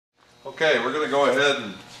Okay, we're going to go ahead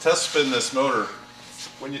and test spin this motor.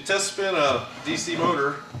 When you test spin a DC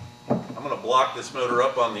motor, I'm going to block this motor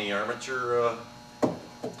up on the armature or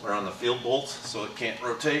on the field bolts so it can't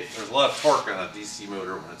rotate. There's a lot of torque on a DC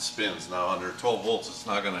motor when it spins. Now under 12 volts it's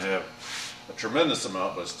not going to have a tremendous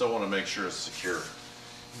amount, but I still want to make sure it's secure.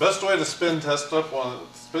 Best way to spin test one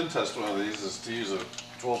of these is to use a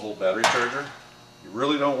 12 volt battery charger. You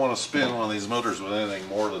really don't want to spin one of these motors with anything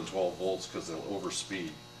more than 12 volts because they'll overspeed.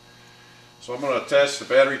 So I'm going to attach the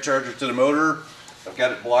battery charger to the motor. I've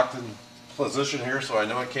got it blocked in position here so I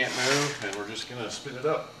know it can't move, and we're just going to spin it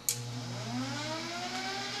up.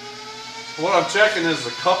 What I'm checking is the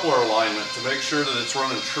coupler alignment to make sure that it's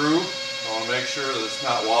running true. I want to make sure that it's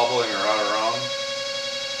not wobbling or out of wrong.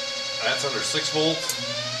 That's under 6 volts.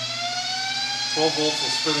 12 volts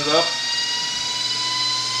will spin it up.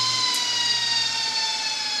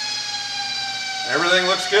 Everything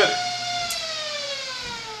looks good.